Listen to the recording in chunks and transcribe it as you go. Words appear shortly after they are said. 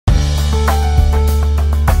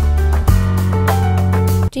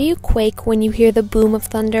you quake when you hear the boom of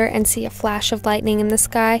thunder and see a flash of lightning in the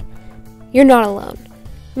sky? You're not alone.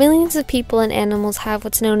 Millions of people and animals have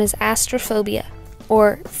what's known as astrophobia,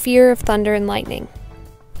 or fear of thunder and lightning.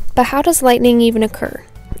 But how does lightning even occur?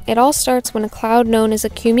 It all starts when a cloud known as a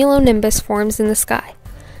cumulonimbus forms in the sky.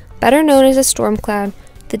 Better known as a storm cloud,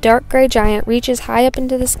 the dark gray giant reaches high up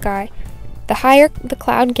into the sky. The higher the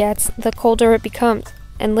cloud gets, the colder it becomes,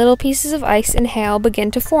 and little pieces of ice and hail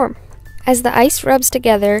begin to form. As the ice rubs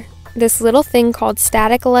together, this little thing called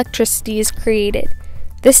static electricity is created.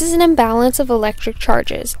 This is an imbalance of electric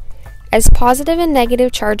charges. As positive and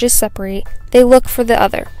negative charges separate, they look for the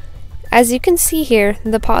other. As you can see here,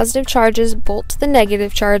 the positive charges bolt to the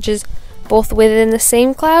negative charges, both within the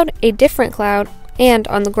same cloud, a different cloud, and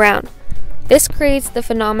on the ground. This creates the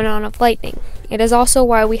phenomenon of lightning. It is also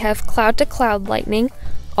why we have cloud-to-cloud lightning,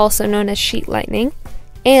 also known as sheet lightning,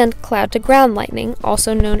 and cloud-to-ground lightning,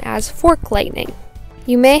 also known as fork lightning.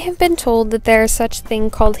 You may have been told that there is such a thing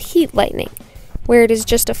called heat lightning, where it is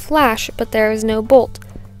just a flash but there is no bolt.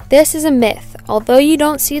 This is a myth. Although you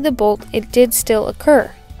don't see the bolt, it did still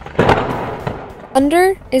occur.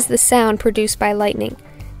 Thunder is the sound produced by lightning.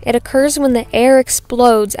 It occurs when the air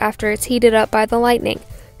explodes after it's heated up by the lightning.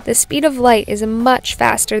 The speed of light is much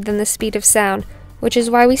faster than the speed of sound, which is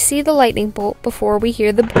why we see the lightning bolt before we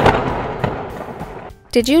hear the bolt.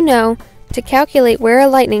 Did you know, to calculate where a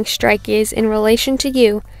lightning strike is in relation to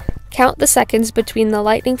you, count the seconds between the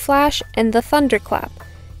lightning flash and the thunderclap.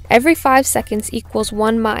 Every 5 seconds equals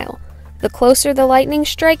 1 mile. The closer the lightning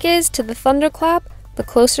strike is to the thunderclap, the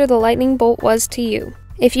closer the lightning bolt was to you.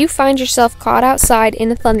 If you find yourself caught outside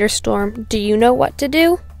in a thunderstorm, do you know what to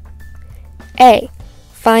do? A.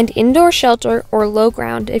 Find indoor shelter or low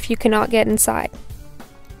ground if you cannot get inside.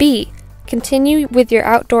 B. Continue with your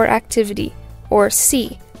outdoor activity. Or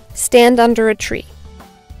C. Stand under a tree.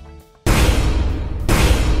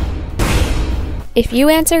 If you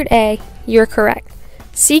answered A, you're correct.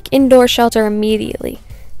 Seek indoor shelter immediately.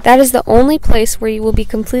 That is the only place where you will be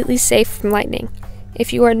completely safe from lightning.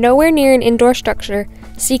 If you are nowhere near an indoor structure,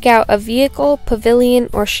 seek out a vehicle, pavilion,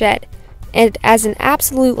 or shed, and as an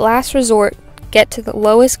absolute last resort, get to the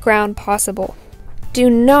lowest ground possible. Do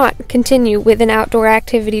not continue with an outdoor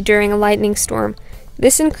activity during a lightning storm.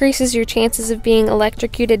 This increases your chances of being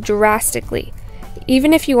electrocuted drastically.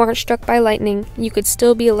 Even if you aren't struck by lightning, you could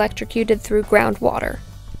still be electrocuted through groundwater.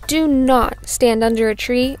 Do not stand under a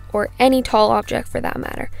tree, or any tall object for that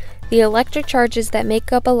matter. The electric charges that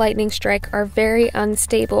make up a lightning strike are very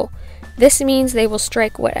unstable. This means they will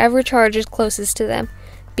strike whatever charge is closest to them.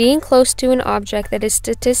 Being close to an object that is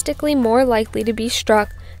statistically more likely to be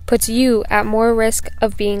struck puts you at more risk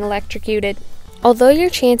of being electrocuted. Although your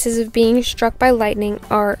chances of being struck by lightning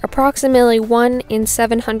are approximately 1 in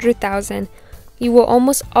 700,000, you will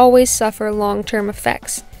almost always suffer long-term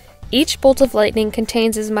effects. Each bolt of lightning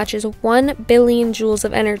contains as much as 1 billion joules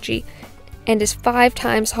of energy and is 5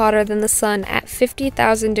 times hotter than the sun at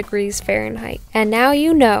 50,000 degrees Fahrenheit. And now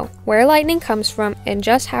you know where lightning comes from and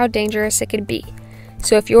just how dangerous it can be.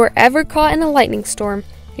 So if you are ever caught in a lightning storm,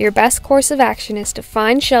 your best course of action is to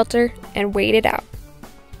find shelter and wait it out.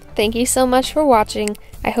 Thank you so much for watching.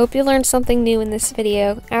 I hope you learned something new in this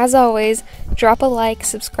video. As always, drop a like,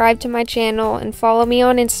 subscribe to my channel, and follow me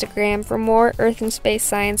on Instagram for more Earth and space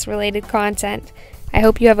science related content. I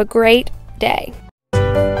hope you have a great day.